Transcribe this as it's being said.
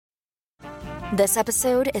This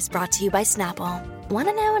episode is brought to you by Snapple. Want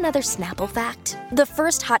to know another Snapple fact? The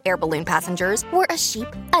first hot air balloon passengers were a sheep,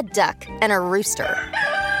 a duck, and a rooster.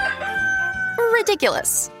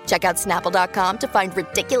 Ridiculous. Check out Snapple.com to find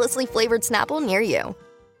ridiculously flavored Snapple near you.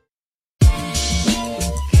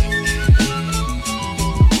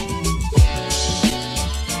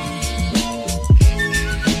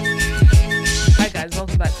 Hi guys,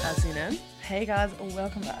 welcome back to As You Know. Hey guys,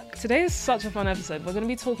 welcome back. Today is such a fun episode. We're going to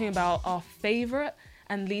be talking about our favourite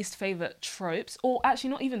and least favourite tropes, or actually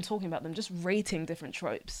not even talking about them, just rating different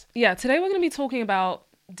tropes. Yeah, today we're going to be talking about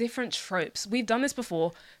different tropes. We've done this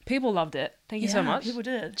before. People loved it. Thank you so much. People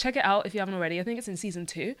did. Check it out if you haven't already. I think it's in season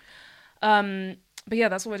 2. But yeah,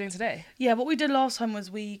 that's what we're doing today. Yeah, what we did last time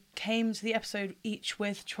was we came to the episode each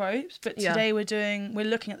with tropes, but today we're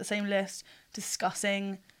looking at the same list,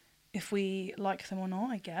 discussing if we like them or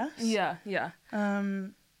not, I guess. Yeah.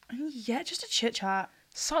 Yeah, just a chit chat.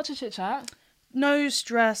 Such a chit chat. No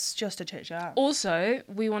stress, just a chit chat. Also,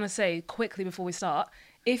 we want to say quickly before we start,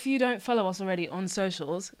 if you don't follow us already on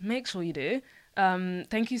socials, make sure you do.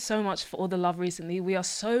 Thank you so much for all the love recently. We are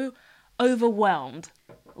so overwhelmed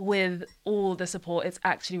with all the support. It's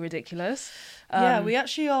actually ridiculous. We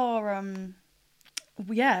actually are...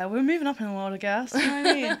 we're moving up in the world, I guess. You know what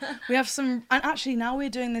I mean? We have some... And actually, now we're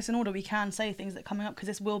doing this in order, we can say things that are coming up, because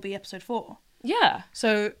this will be episode 4. Yeah.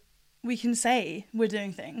 So we can say we're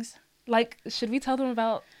doing things. Like, should we tell them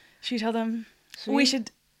about... Should we tell them? We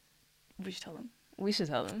should tell them. We should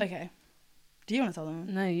tell them. Okay. Do you want to tell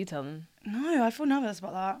them? No, you tell them. No, I feel nervous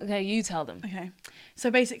about that. Okay, you tell them. Okay. So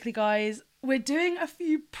basically, guys, we're doing a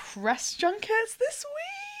few press junkets this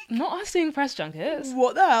week. Not us doing press junkets.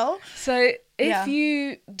 What the hell? So if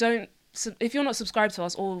you're not subscribed to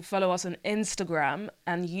us or follow us on Instagram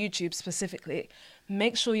and YouTube specifically,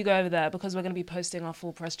 make sure you go over there, because we're going to be posting our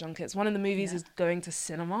full press junkets. One of the movies is going to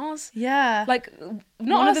cinemas. Yeah. Like,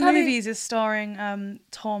 one of the movies is starring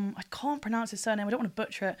Tom, I can't pronounce his surname, I don't want to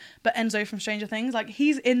butcher it, but Enzo from Stranger Things. Like,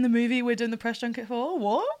 he's in the movie we're doing the press junket for.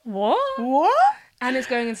 What? And it's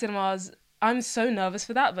going in cinemas. I'm so nervous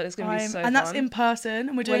for that, but it's going to be so fun. And that's in person,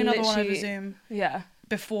 and we're doing another one over Zoom. Yeah.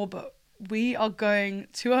 But we are going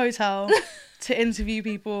to a hotel to interview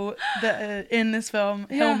people that are in this film,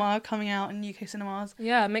 Hilma, coming out in UK cinemas.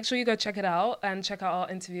 Yeah, make sure you go check it out and check out our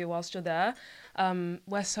interview whilst you're there.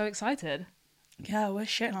 We're so excited. Yeah, we're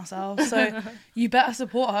shitting ourselves. So you better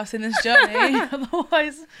support us in this journey.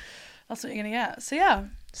 Otherwise, that's what you're going to get.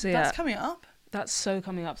 So that's coming up. That's so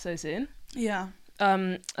coming up so soon. Yeah.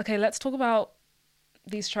 Okay, let's talk about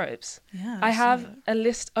these tropes. Yeah. I have a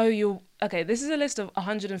list. This is a list of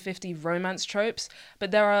 150 romance tropes,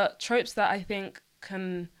 but there are tropes that I think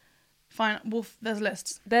can... Fine. Well, there's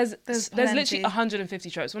lists. There's literally 150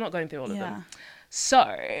 tropes. We're not going through all of them. So...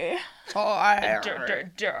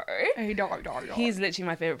 He's literally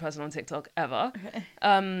my favourite person on TikTok ever.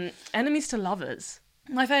 Okay. Enemies to lovers.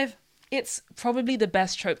 My fave. It's probably the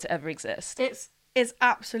best trope to ever exist. It's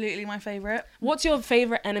absolutely my favourite. What's your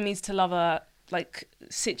favourite enemies to lover, like,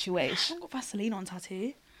 situation? I've got Vaseline on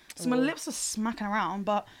tattoo, so my lips are smacking around,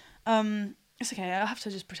 but it's okay. I have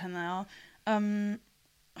to just pretend they are.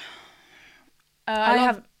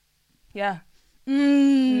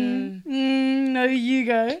 No, you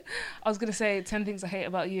go. I was gonna say 10 Things I Hate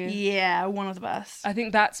About You. Yeah, one of the best. I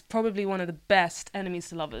think that's probably one of the best enemies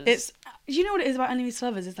to lovers. You know what it is about enemies to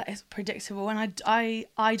lovers, is that it's predictable, and I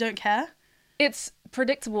don't care. It's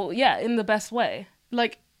predictable, yeah, in the best way.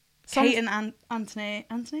 Like Kate and Anthony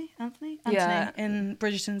in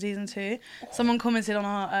Bridgerton season 2. Someone commented on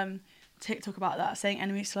our TikTok about that, saying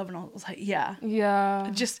enemies to lovers, and I was like, yeah.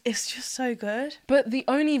 It's just so good. But the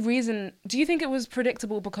only reason, do you think it was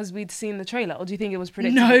predictable because we'd seen the trailer, or do you think it was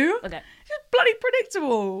predictable? No. Okay. It's bloody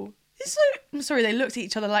predictable. I'm sorry, they looked at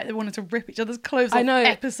each other like they wanted to rip each other's clothes off. I know.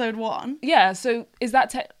 Episode 1. Yeah, so is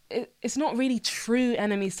that... it's not really true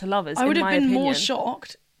enemies to lovers, I would have been opinion. more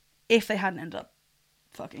shocked if they hadn't ended up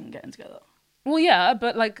fucking getting together. Well, yeah,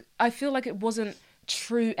 but like I feel like it wasn't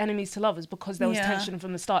true enemies to lovers because there was tension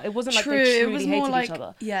from the start. It wasn't like they truly hated each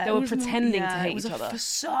other. Yeah, they were pretending to hate each other. It was a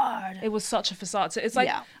facade. It was such a facade. So it's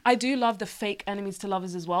like I do love the fake enemies to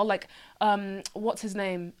lovers as well. Like what's his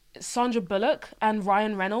name? Sandra Bullock and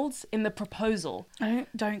Ryan Reynolds in The Proposal. I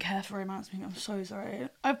don't care for romance movies. I'm so sorry.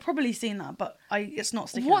 I've probably seen that, but it's not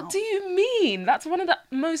sticking What out. do you mean? That's one of the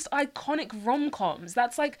most iconic rom-coms.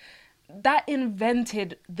 That's like... that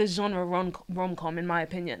invented the genre rom-com, in my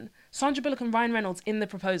opinion. Sandra Bullock and Ryan Reynolds in The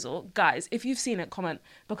Proposal. Guys, if you've seen it, comment,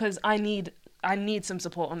 because I need some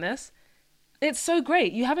support on this. It's so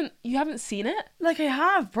great. You haven't seen it? Like, I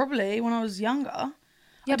have, probably, when I was younger.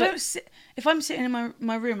 Yeah, If I'm sitting in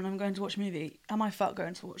my room and I'm going to watch a movie, am I fuck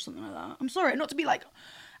going to watch something like that? I'm sorry, not to be like,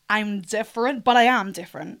 I'm different, but I am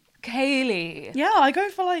different. Kaylee. Yeah, I go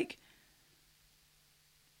for like,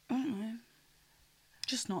 I don't know,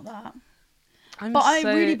 just not that. I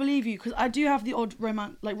really believe you, because I do have the odd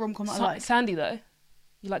rom-com that I like. Sandy, though.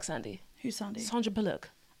 You like Sandy? Who's Sandy? Sandra Bullock.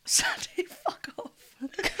 Sandy, fuck off.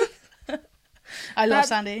 I love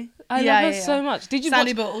Sandy. I love her so much. Did you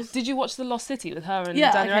Sandy watch, Balls. Did you watch The Lost City with her and okay,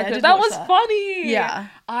 Daniel I Radcliffe? did That watch was that. funny. Yeah.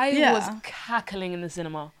 I was cackling in the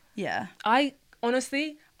cinema. Yeah. I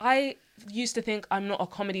used to think I'm not a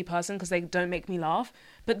comedy person because they don't make me laugh.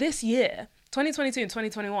 But this year, 2022 and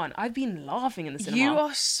 2021, I've been laughing in the cinema. You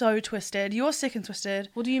are so twisted. You're sick and twisted.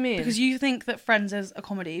 What do you mean? Because you think that Friends is a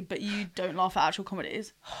comedy, but you don't laugh at actual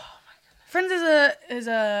comedies. Oh my goodness. Friends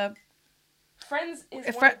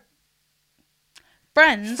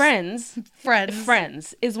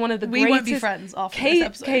is one of the greatest. We won't be friends after this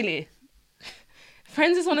episode. Kaylee.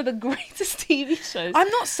 Friends is one of the greatest TV shows. I'm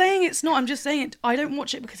not saying it's not. I'm just saying it. I don't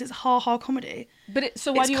watch it because it's ha comedy. But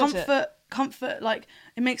so why do you watch it? Comfort, like,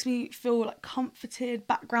 it makes me feel like comforted,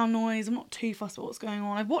 background noise. I'm not too fussed about what's going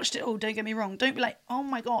on. I've watched it all, don't get me wrong. Don't be like, oh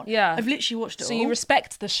my God. Yeah. I've literally watched it all. So you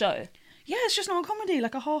respect the show? Yeah, it's just not a comedy,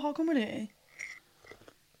 like a ha comedy.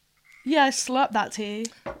 Yeah, slurp that tea.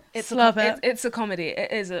 It's a comedy.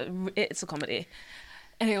 It's a comedy.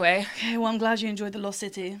 Anyway. Okay, well, I'm glad you enjoyed The Lost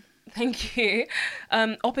City. Thank you.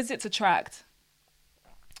 Opposites attract.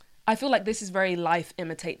 I feel like this is very life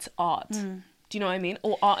imitates art. Do you know what I mean?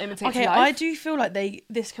 Or art imitates life. I do feel like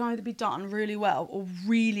this can either be done really well or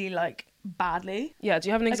really like badly. Yeah, do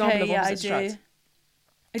you have an example of opposites attract?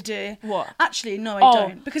 I do. What? Actually, no, I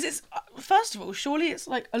don't. Because it's, first of all, surely it's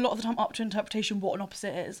like a lot of the time up to interpretation what an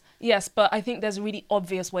opposite is. Yes, but I think there's a really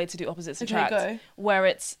obvious way to do opposites attract. Go. Where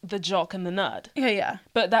it's the jock and the nerd. Okay, yeah.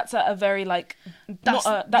 But that's a very like,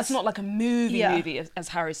 that's not like a movie as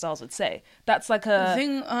Harry Styles would say. That's like a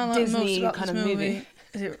Disney kind of movie.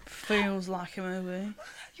 Is it feels like a movie?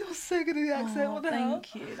 You're so good at the accent. What the hell?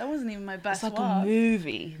 Thank you. That wasn't even my best It's like work. a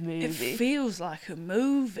movie. It feels like a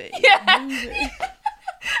movie. Yeah. Movie.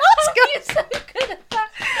 You're so good at that.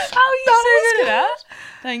 How are you so good at that?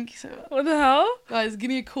 Thank you so much. What the hell? Guys, give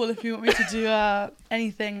me a call if you want me to do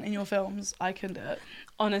anything in your films. I can do it.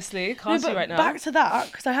 Honestly, can't you right now. Back to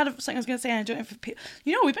that, because I had something I was going to say, and I don't know if people...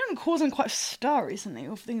 You know, we've been causing quite a stir recently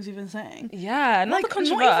with things we've been saying. Yeah, not like, the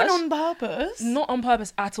controversy. Not even on purpose. Not on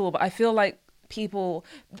purpose at all, but I feel like people...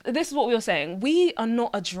 This is what we were saying. We are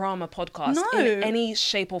not a drama podcast in any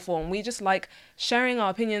shape or form. We just like sharing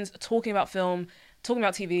our opinions, talking about film, talking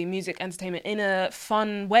about TV, music, entertainment in a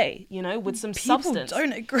fun way, you know, with some substance. People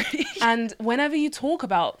don't agree. And whenever you talk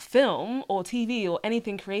about film or TV or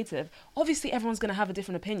anything creative, obviously everyone's going to have a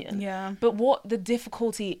different opinion. Yeah. But what the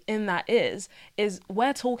difficulty in that is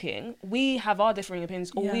we're talking, we have our differing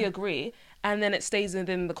opinions or we agree, and then it stays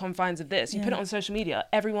within the confines of this. You put it on social media,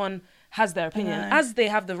 everyone has their opinion, as they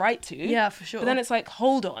have the right to. Yeah, for sure. But then it's like,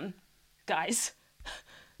 hold on, guys.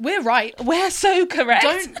 We're right. We're so correct.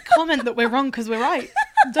 Don't comment that we're wrong because we're right.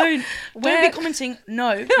 Don't be commenting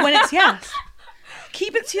no when it's yes.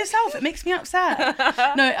 Keep it to yourself. It makes me upset.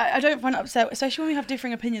 No, I don't find it upset, especially when we have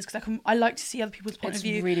differing opinions, because I like to see other people's point of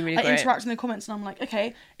view. Really, really I great. interact in the comments and I'm like,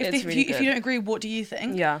 okay, if you don't agree, what do you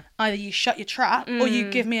think? Yeah. Either you shut your trap or you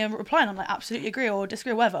give me a reply and I'm like, absolutely agree or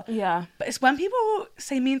disagree or whatever. Yeah. But it's when people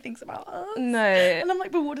say mean things about us. No. And I'm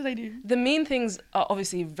like, but what do they do? The mean things are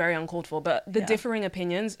obviously very uncalled for, but the differing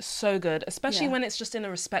opinions, so good, especially when it's just in a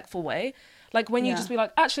respectful way. Like when you just be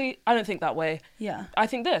like, actually, I don't think that way. Yeah. I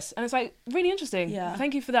think this. And it's like, really interesting. Yeah.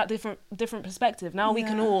 Thank you for that different perspective. Now we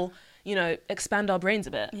can all, you know, expand our brains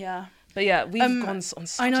a bit. Yeah. But yeah, we've gone on such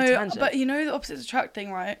a tangent. But you know the opposites attract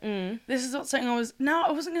thing, right? This is not something I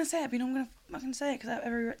wasn't going to say it, but I'm going to say it because I have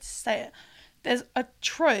every right to say it. There's a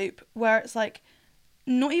trope where it's like,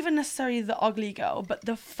 not even necessarily the ugly girl, but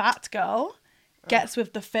the fat girl gets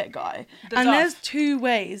with the fit guy. There's two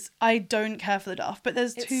ways. I don't care for the duff, but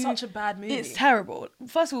there's two. It's such a bad movie. It's terrible.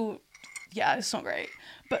 First of all, yeah, it's not great.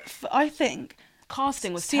 But I think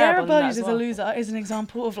casting was Sierra terrible. Burgess is a loser is an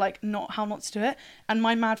example of like how not to do it, and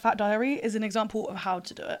My Mad Fat Diary is an example of how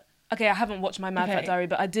to do it. Okay, I haven't watched My Mad Fat Diary,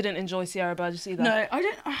 but I didn't enjoy Sierra Burgess either. No, I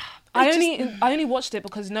don't. I only watched it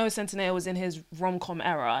because Noah Centineo was in his rom-com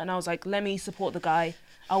era, and I was like, let me support the guy.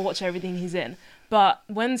 I'll watch everything he's in. But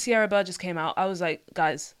when Sierra Burgess came out, I was like,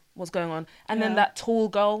 guys, what's going on? And then that Tall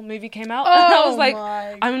Girl movie came out. And I was like,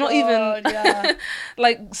 I'm not even...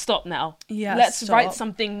 like, stop now. Yeah, let's write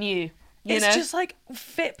something new. It's just like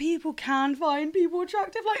fit people can find people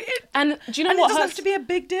attractive. Like it, and do you know what it doesn't have to be a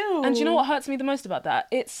big deal. And do you know what hurts me the most about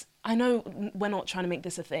that? I know we're not trying to make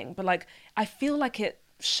this a thing, but like I feel like it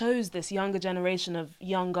shows this younger generation of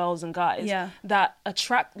young girls and guys Yeah. that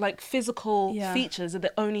attract like physical Yeah. features are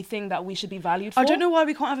the only thing that we should be valued for. I don't know why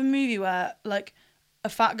we can't have a movie where like a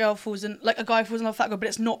fat girl falls in, like a guy falls in love with a fat girl, but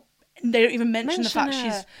it's not. They don't even mention the fact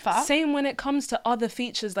she's fat. Same when it comes to other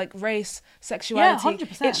features like race, sexuality.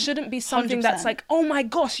 100%. It shouldn't be something 100%. that's like, oh my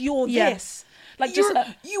gosh, you're this. Like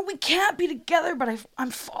we can't be together, but I'm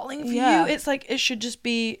falling for Yeah. you. It's like, it should just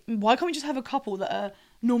be, why can't we just have a couple that are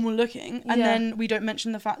normal looking and then we don't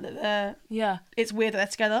mention the fact that it's weird that they're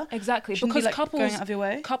together. Exactly. Shouldn't Because be, like, couples, going out of your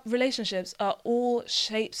way. Relationships are all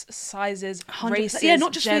shapes, sizes, 100%. races, Yeah,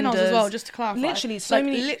 not just genders. females as well, just to clarify. Literally, so like,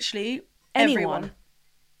 many. literally anyone. everyone.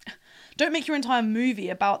 Don't make your entire movie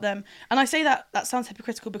about them. And I say that sounds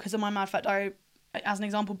hypocritical because of My Mad Fat Diary as an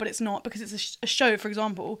example, but it's not, because it's a show, for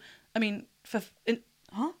example. I mean,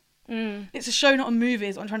 it's a show, not a movie,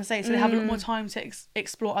 is what I'm trying to say. So they have a lot more time to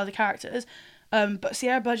explore other characters. But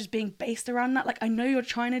Sierra Burgess being based around that, like, I know you're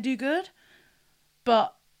trying to do good,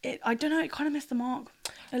 but I don't know, it kind of missed the mark.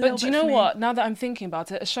 But do you know what? Now that I'm thinking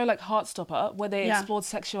about it, a show like Heartstopper, where they explored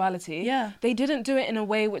sexuality, they didn't do it in a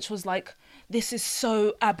way which was like, this is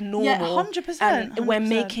so abnormal. Yeah, 100%. And 100%. we're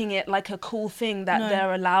making it like a cool thing that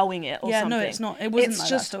they're allowing it or something. Yeah, no, it's not. It wasn't it's like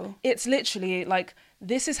just, that at all. It's literally like,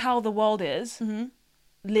 this is how the world is. Mm-hmm.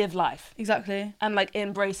 Live life. Exactly. And like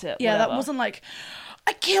embrace it. Yeah, whatever. that wasn't like,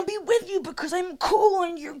 I can't be with you because I'm cool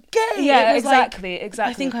and you're gay. Yeah, It was exactly, like,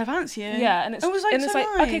 exactly. I think I fancy you. Yeah, and it's, it was like, and it's so like,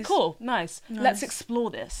 nice. okay, cool, nice. Let's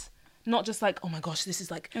explore this. Not just like, oh my gosh, this is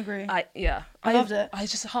like... Agree. I loved it. I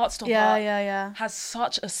just, Heartstopper Yeah. has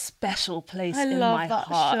such a special place I in love my that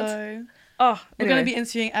heart. show. Oh, We're anyway. going to be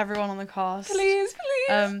interviewing everyone on the cast. Please.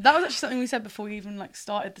 That was actually something we said before we even like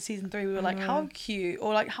started the season 3. We were like, how cute,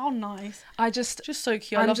 or like how nice. Just so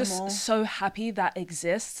cute. I love them all. I'm just so happy that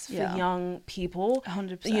exists for young people.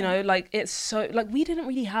 100%. You know, like it's so like we didn't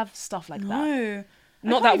really have stuff like that. No.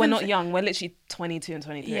 Not that we're not young. We're literally 22 and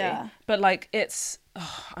 23. Yeah. But like it's,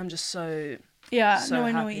 I'm just so no, I know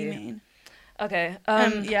happy. what you mean. Okay.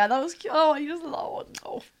 Yeah, that was cute. Oh, I just love it.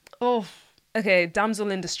 Oh. Okay, damsel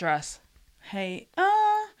in distress. Hate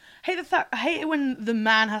the fact. I hate it when the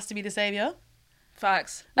man has to be the savior.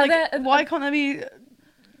 Facts. Like, why can't there be?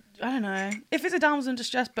 I don't know. If it's a damsel in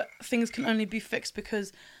distress, but things can only be fixed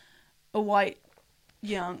because a white,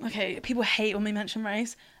 young. Okay, people hate when we mention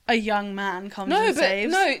race. A young man comes and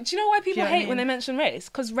saves. No, do you know why people hate when mean? they mention race?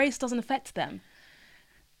 Because race doesn't affect them.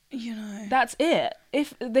 You know. That's it.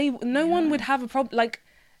 If no one would have a problem. Like,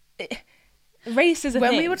 race is a thing.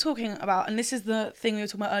 When we were talking about, and this is the thing we were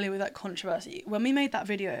talking about earlier with that controversy, when we made that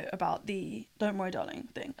video about the "Don't Worry, Darling"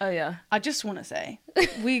 thing. Oh yeah. I just want to say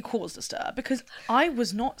we caused a stir because I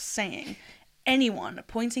was not saying anyone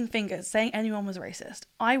pointing fingers saying anyone was racist.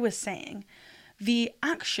 I was saying the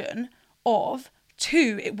action of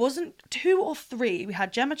two. It wasn't 2 or 3. We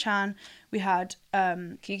had Gemma Chan, we had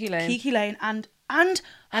Kiki Lane, and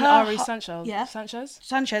Ari Sanchez. Yeah.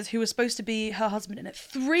 Sanchez, who was supposed to be her husband in it.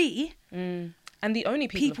 3 and the only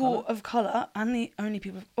people of colour, and the only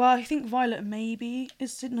people. Well, I think Violet maybe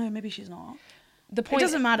is. No, maybe she's not. The point, it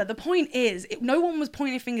doesn't matter. The point is, no one was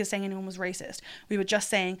pointing fingers saying anyone was racist. We were just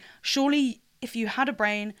saying, surely if you had a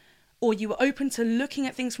brain or you were open to looking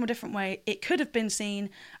at things from a different way, it could have been seen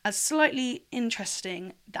as slightly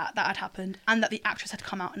interesting that had happened and that the actress had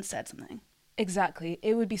come out and said something. Exactly.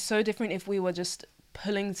 It would be so different if we were just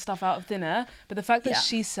pulling stuff out of thin air. But the fact that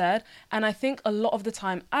she said, and I think a lot of the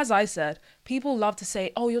time, as I said, people love to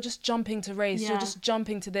say, oh, you're just jumping to race, you're just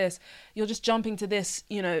jumping to this, you're just jumping to this,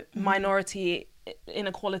 you know, minority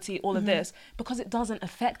inequality, all of this, because it doesn't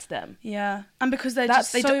affect them. Yeah. And because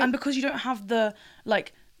and because you don't have the,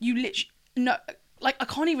 like, you literally, no, like, I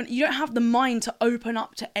can't even, you don't have the mind to open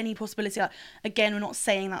up to any possibility. Like, again, we're not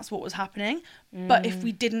saying that's what was happening, but if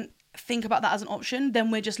we didn't think about that as an option, then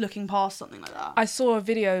we're just looking past something like that. I saw a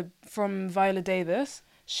video from Viola Davis.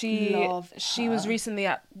 She was recently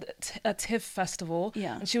at a TIFF festival,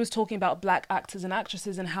 and she was talking about black actors and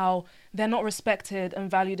actresses and how they're not respected and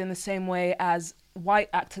valued in the same way as white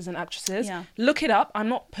actors and actresses. Look it up. I'm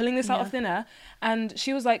not pulling this out of thin air. And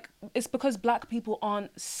she was like, it's because black people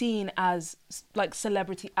aren't seen as like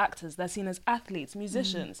celebrity actors. They're seen as athletes,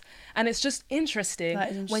 musicians. And it's just interesting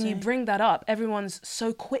when you bring that up. Everyone's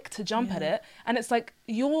so quick to jump at it, and it's like,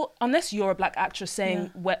 unless you're a black actress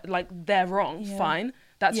saying like they're wrong, fine,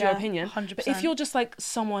 that's your opinion. 100%. But if you're just like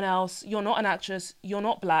someone else, you're not an actress, you're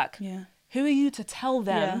not black, who are you to tell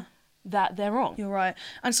them that they're wrong? You're right.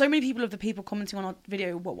 And so many people of the people commenting on our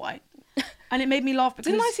video were white. And it made me laugh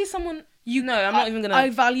because... Didn't I see someone... I'm not even going to... I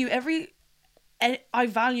value I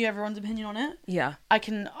value everyone's opinion on it. Yeah.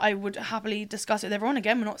 I would happily discuss it with everyone.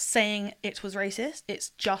 Again, we're not saying it was racist. It's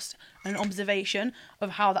just an observation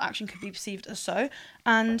of how the action could be perceived as so.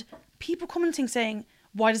 And people commenting saying,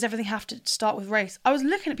 why does everything have to start with race? I was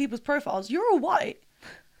looking at people's profiles. You're all white.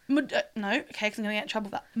 No, okay, because I'm going to get in trouble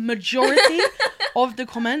for that. Majority of the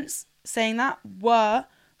comments saying that were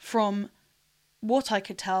from what I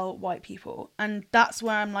could tell, white people. And that's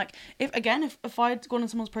where I'm like, if I'd gone on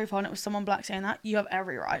someone's profile and it was someone black saying that, you have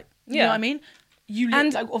every right. You know what I mean?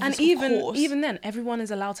 And even then, everyone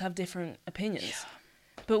is allowed to have different opinions.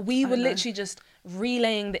 Yeah. But we were literally just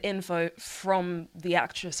relaying the info from the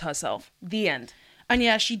actress herself. The end. And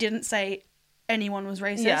yeah, she didn't say anyone was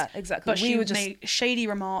racist. Yeah, exactly. But she made shady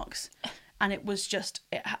remarks, and it was just...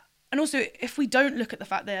 And also, if we don't look at the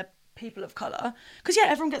fact they're people of colour, because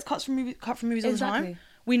everyone gets cut from movies all the time.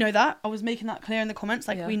 We know that. I was making that clear in the comments.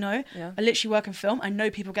 We know. Yeah. I literally work in film. I know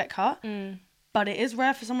people get cut. But it is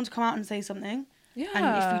rare for someone to come out and say something. Yeah. And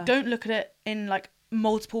if we don't look at it in like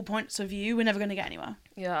multiple points of view, we're never going to get anywhere.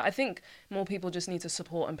 Yeah, I think more people just need to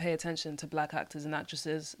support and pay attention to black actors and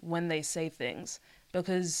actresses when they say things,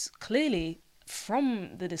 because clearly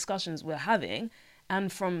from the discussions we're having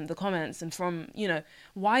and from the comments and from,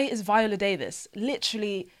 why is Viola Davis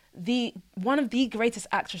literally one of the greatest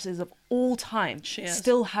actresses of all time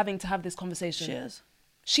still having to have this conversation? She is.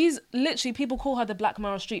 She's literally, people call her the Black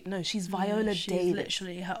Meryl Streep. No, she's Viola Davis. She's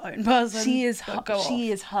literally her own person. She is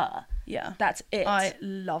her. Yeah. That's it. I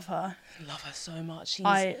love her. I love her so much.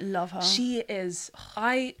 I love her. She is...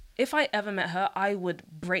 If I ever met her, I would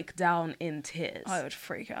break down in tears. I would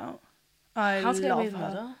freak out. How to Get Away with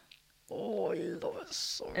Murder? Oh, I love it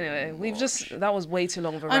so Anyway, much. that was way too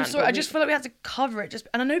long of a rant. I'm sorry, I just feel like we had to cover it.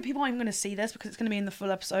 And I know people aren't even going to see this because it's going to be in the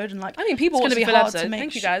full episode. And people watch the full episode.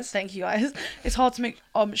 Thank you guys. It's hard to make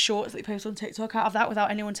shorts that we post on TikTok out of that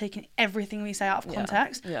without anyone taking everything we say out of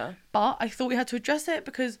context. Yeah. But I thought we had to address it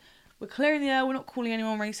because we're clearing the air. We're not calling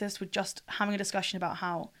anyone racist. We're just having a discussion about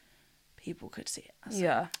how people could see it.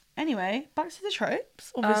 Yeah. Anyway, back to the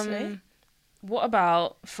tropes, obviously. What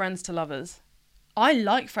about friends to lovers? I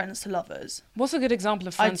like friends to lovers. What's a good example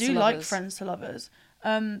of friends to lovers? I do like friends to lovers.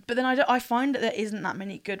 But then I find that there isn't that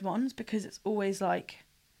many good ones because it's always like,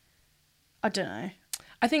 I don't know.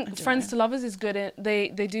 I think friends to lovers is good. They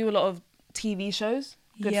do a lot of TV shows.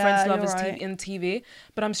 Good friends to lovers in TV.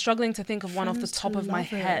 But I'm struggling to think of one off the top of my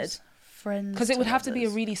head. Because it would have to be a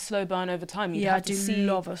really slow burn over time. I do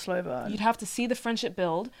love a slow burn. You'd have to see the friendship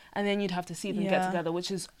build, and then you'd have to see them get together,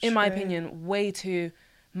 which is, in my opinion, way too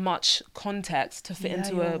much context to fit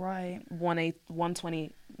into a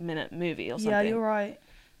 120-minute movie or something. Yeah, you're right.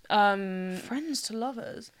 Friends to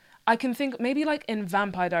lovers. I can think maybe like in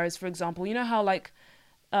Vampire Diaries, for example. You know how like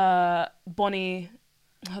Bonnie,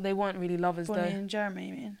 they weren't really lovers though. Bonnie and Jeremy,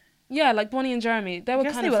 you mean? Yeah, like Bonnie and Jeremy. They were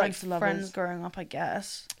kind of friends to lovers. Friends growing up, I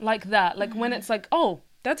guess. Like that. Like when it's like, oh,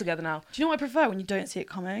 they're together now. Do you know what I prefer? When you don't see it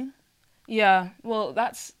coming. Yeah, well,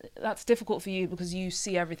 that's difficult for you because you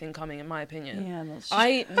see everything coming, in my opinion. Yeah, that's just...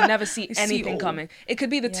 I never see anything coming. It could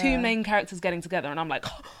be the two main characters getting together, and I'm like,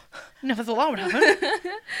 oh. Never thought that would happen.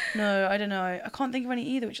 No, I don't know. I can't think of any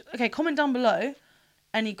either. Okay, comment down below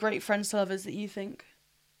any great friends to lovers that you think.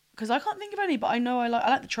 Because I can't think of any, but I know I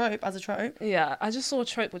like the trope as a trope. Yeah, I just saw a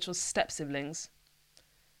trope which was step-siblings.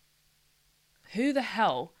 Who the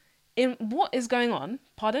hell? What is going on?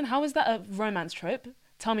 Pardon? How is that a romance trope?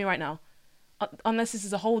 Tell me right now. Unless this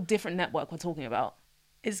is a whole different network we're talking about.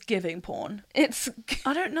 It's giving porn.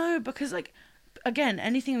 I don't know, because like, again,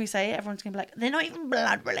 anything we say, everyone's going to be like, they're not even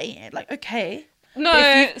blood related. Like, okay.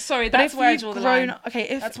 No, sorry, that's where I draw the line.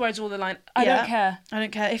 Okay, that's where I draw the line. I don't care. I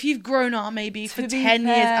don't care. If you've grown up maybe for 10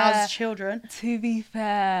 years as children. To be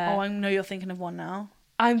fair. Oh, I know you're thinking of one now.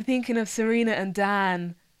 I'm thinking of Serena and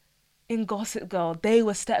Dan in Gossip Girl. They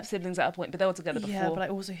were step-siblings at a point, but they were together before. Yeah, but I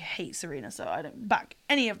also hate Serena, so I don't back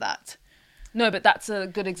any of that. No, but that's a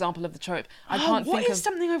good example of the trope. I can't think of... What is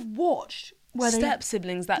something I've watched?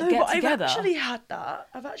 Step-siblings that get together. I've actually had that.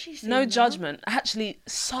 I've actually seen No judgment. Actually,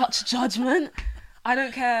 such judgment. I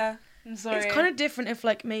don't care. I'm sorry. It's kind of different if,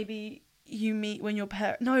 like, maybe you meet when your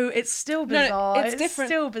parents... No, it's still bizarre. No, it's different.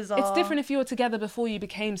 Still bizarre. It's different if you were together before you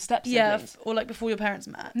became step-siblings. Yeah, or, like, before your parents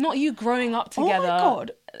met. Not you growing up together oh my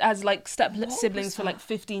God. as, like, step-siblings for, like,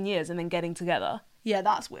 15 years and then getting together. Yeah,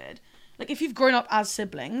 that's weird. Like, if you've grown up as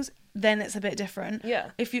siblings, then it's a bit different.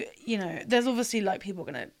 Yeah. If you know, there's obviously, like, people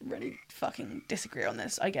going to really fucking disagree on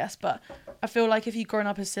this, I guess. But I feel like if you've grown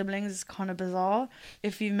up as siblings, it's kind of bizarre.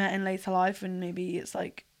 If you've met in later life and maybe it's,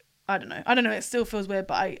 like, I don't know. It still feels weird,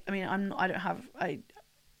 but I think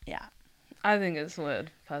it's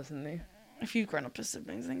weird, personally. If you've grown up as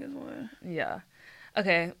siblings, I think it's weird. Yeah.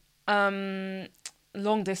 Okay.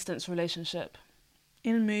 Long distance relationship.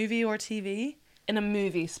 In a movie or TV? In a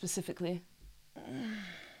movie specifically. I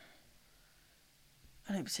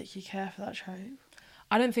don't particularly care for that trope.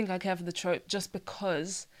 I don't think I care for the trope just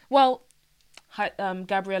because, well,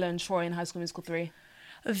 Gabriella and Troy in High School Musical 3.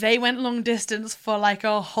 They went long distance for like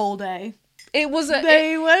a whole day. It was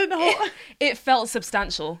it felt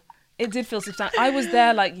substantial. It did feel substantial. I was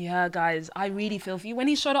there like, yeah, guys, I really feel for you. When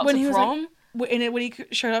he showed up to prom. When he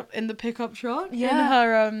showed up in the pickup truck. Yeah. In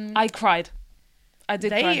her, I cried. I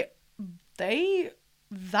did cry.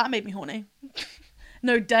 That made me horny.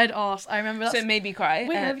 No, dead ass. I remember that. So it made me cry.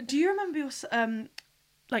 Wait, do you remember your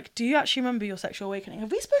do you actually remember your sexual awakening?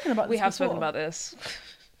 Have we spoken about this? We have before? spoken about this.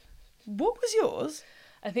 What was yours?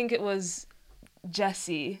 I think it was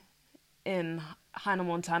Jesse in Hannah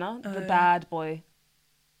Montana, the bad boy.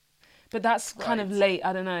 But that's kind of late.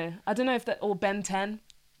 I don't know if that, or Ben 10.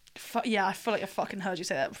 Yeah, I feel like I fucking heard you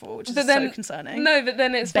say that before, which is so concerning. No, but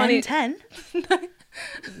then it's Ben funny. 10? No.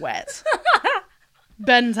 Wet.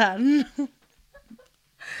 Ben 10.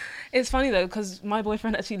 It's funny though, because my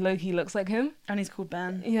boyfriend actually low-key looks like him. And he's called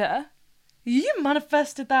Ben. Yeah. You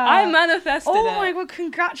manifested that. I manifested it. Oh my god,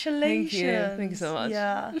 congratulations. Thank you so much.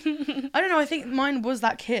 Yeah. I don't know, I think mine was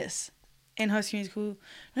that kiss in High School Musical.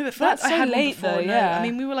 No, but that's I so had one late before, though, no. yeah. I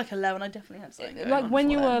mean, we were like 11, I definitely had something going like on when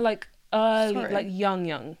you before were then. like early, Sorry. like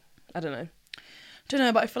young. I don't know. Don't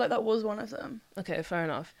know, but I feel like that was one of them. Okay, fair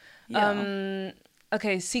enough. Yeah.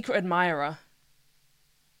 Okay, secret admirer.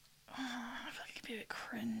 I feel like it could be a bit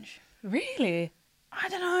cringe. Really? I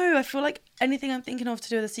don't know. I feel like anything I'm thinking of to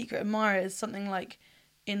do with a secret admirer is something like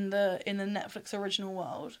in the Netflix original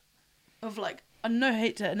world of like, no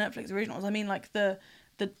hate to Netflix originals. I mean like the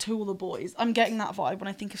To All the Boys. I'm getting that vibe when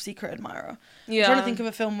I think of secret admirer. Yeah. I'm trying to think of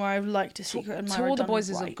a film where I've liked a secret admirer. To All the done Boys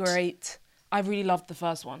right. is a great. I really loved the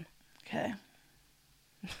first one. Okay.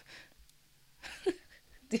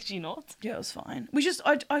 Did you not? Yeah, it was fine.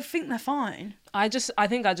 I think they're fine. I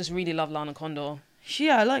think I just really love Lana Condor.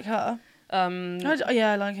 Yeah, I like her. I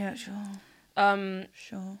like her. Sure.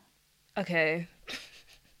 Sure. Okay.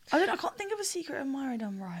 I can't think of a secret admirer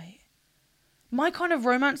done right. My kind of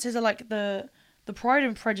romances are like the Pride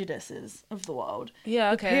and Prejudices of the world.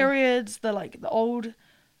 Yeah. Okay. The periods, the old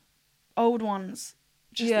ones.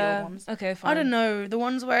 Just the old ones. Okay. Fine. I don't know, the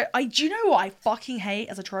ones where do you know what I fucking hate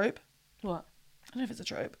as a trope? What? I don't know if it's a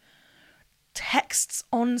trope. Texts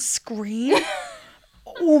on screen.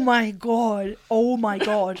 Oh my god.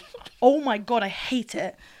 I hate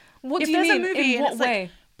it. What if do you there's mean? a movie In what and it's way?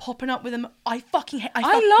 like popping up with them, I fucking hate. I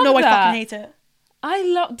love that. I fucking hate it.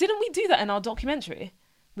 Didn't we do that in our documentary?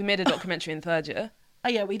 We made a documentary in third year. Oh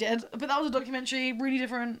yeah, we did. But that was a documentary, really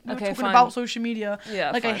different. We were talking fine. about social media.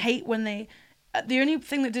 Yeah, like fine. I hate when they. The only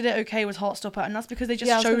thing that did it okay was Heartstopper, and that's because they just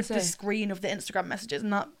Yeah, I was showed gonna the say. screen of the Instagram messages,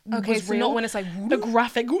 and that Okay, was so real. not when it's like a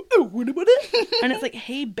graphic. Oh, what about it? And it's like,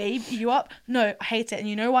 hey babe, you up? No, I hate it, and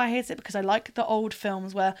you know why I hate it? Because I like the old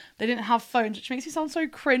films where they didn't have phones, which makes me sound so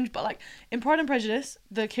cringe. But like in Pride and Prejudice,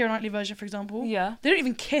 the Keira Knightley version, for example, Yeah. they don't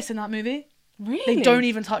even kiss in that movie. Really? They don't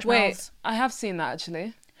even touch Wait, mouths. I have seen that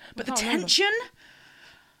actually. But the can't remember. tension.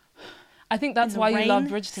 I think that's in the why you rain love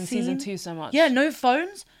Bridgerton season scene. 2 so much. Yeah, no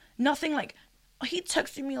phones, nothing like. Oh, he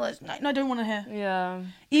texted me last night, and I don't want to hear. Yeah.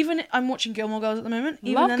 Even I'm watching Gilmore Girls at the moment.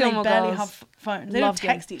 Even Love then, Gilmore they barely Girls. have phones. They Love don't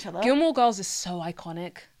text each other. Gilmore Girls is so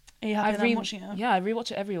iconic. Are you happy that I'm watching it? Yeah, I rewatch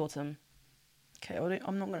it every autumn. Okay, well,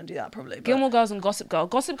 I'm not going to do that probably. But... Gilmore Girls and Gossip Girl.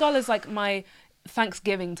 Gossip Girl is like my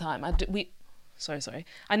Thanksgiving time. Sorry.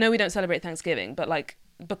 I know we don't celebrate Thanksgiving, but like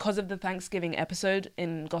because of the Thanksgiving episode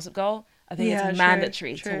in Gossip Girl, I think it's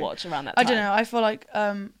mandatory to watch around that time. I don't know. I feel like,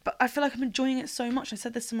 but I feel like I'm enjoying it so much. I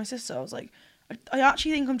said this to my sister. I was like, I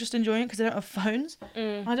actually think I'm just enjoying it because I don't have phones.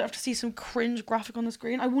 I don't have to see some cringe graphic on the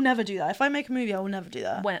screen. I will never do that. If I make a movie, I will never do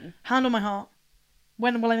that. When? Hand on my heart.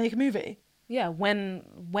 When will I make a movie? Yeah, when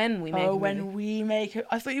we make a movie. When we make it.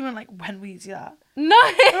 I thought you meant like when we do that. No!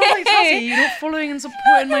 I was like, Tassie, you're not following and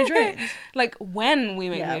supporting my dreams. Like when we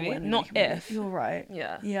make a movie, when we not make a movie. if. You're right.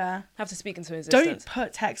 Yeah. Yeah. Have to speak into existence. Don't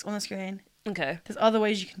put text on the screen. Okay. There's other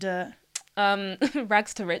ways you can do it.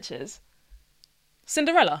 Rags to riches.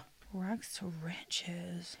 Cinderella. Rags to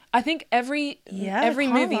riches. I think every kinda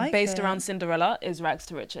movie like based it. around Cinderella is rags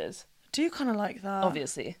to riches. Do kind of like that.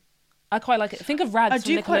 Obviously. I quite like it. Think of Rags I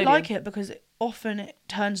from do quite Nickelodeon. like it because often it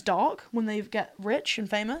turns dark when they get rich and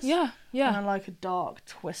famous. Yeah, yeah. And I like a dark,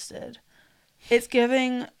 twisted. It's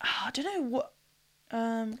giving, I don't know what.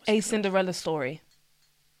 A Cinderella story.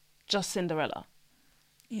 Just Cinderella.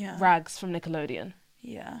 Yeah. Rags from Nickelodeon.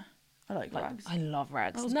 Yeah. I like Rags. I love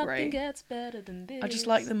Rags. That was Nothing great. gets better than this. I just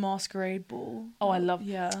like the masquerade ball. Oh, I love.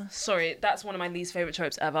 Yeah. Sorry, that's one of my least favorite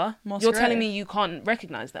tropes ever. Masquerade. You're telling me you can't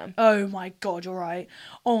recognize them? Oh my god, you're right.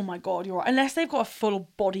 Oh my god, you're right. Unless they've got a full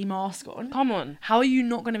body mask on. Come on. How are you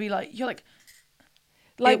not going to be like? You're like.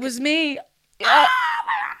 It was me.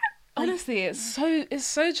 Honestly, it's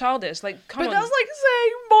so childish. Like, come But on. that's like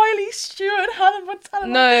saying Miley Stewart and Hannah Montana.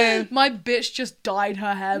 No. My bitch just dyed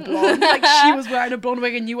her hair blonde. Like, she was wearing a blonde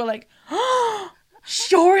wig and you were like, oh,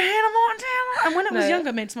 sure, Hannah Montana. And when it was younger,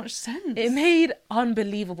 it made so much sense. It made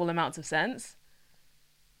unbelievable amounts of sense.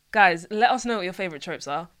 Guys, let us know what your favourite tropes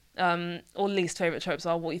are. Or least favourite tropes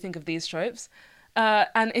are. What you think of these tropes.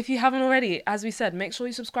 And if you haven't already, as we said, make sure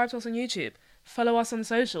you subscribe to us on YouTube. Follow us on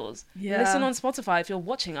socials. Yeah. Listen on Spotify if you're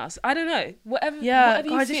watching us. I don't know. Whatever guys, you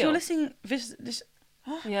feel. if you're listening,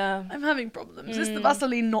 Yeah. I'm having problems. It's the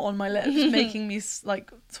Vaseline not on my lips, making me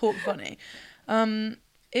like talk funny.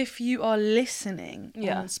 If you are listening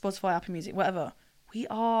on Spotify, Apple Music, whatever, we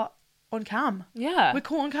are on cam. Yeah. We're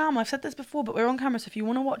caught on cam. I've said this before, but we're on camera. So if you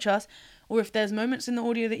want to watch us, or if there's moments in the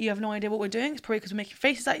audio that you have no idea what we're doing, it's probably because we're making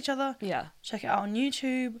faces at each other. Yeah. Check it out on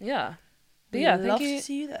YouTube. Yeah. But We'd yeah, love to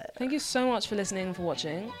see you there. Thank you so much for listening and for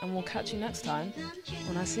watching, and we'll catch you next time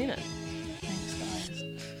on I've Seen It. Thanks, guys.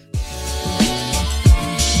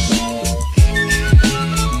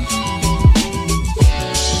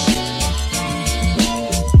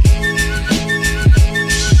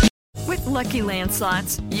 With Lucky Land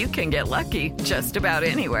Slots, you can get lucky just about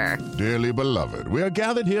anywhere. Dearly beloved, we are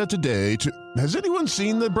gathered here today to... Has anyone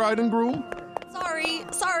seen the bride and groom?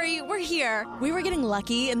 Sorry, we're here. We were getting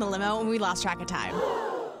lucky in the limo and we lost track of time.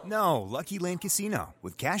 No, Lucky Land Casino,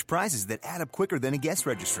 with cash prizes that add up quicker than a guest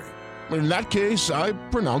registry. In that case, I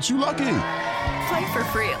pronounce you lucky. Play for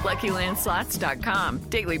free at LuckyLandSlots.com.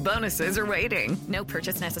 Daily bonuses are waiting. No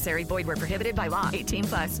purchase necessary. Void where prohibited by law.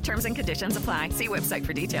 18+. Terms and conditions apply. See website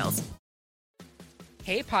for details.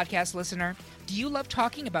 Hey, podcast listener. Do you love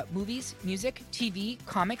talking about movies, music, TV,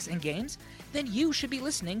 comics, and games? Then you should be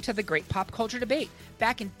listening to The Great Pop Culture Debate,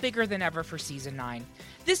 back and bigger than ever for Season 9.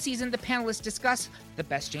 This season, the panelists discuss the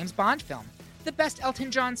best James Bond film, the best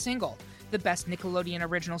Elton John single, the best Nickelodeon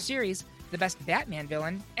original series, the best Batman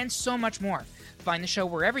villain, and so much more. Find the show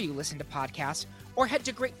wherever you listen to podcasts, or head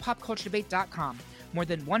to greatpopculturedebate.com. More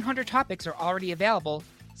than 100 topics are already available.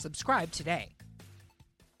 Subscribe today.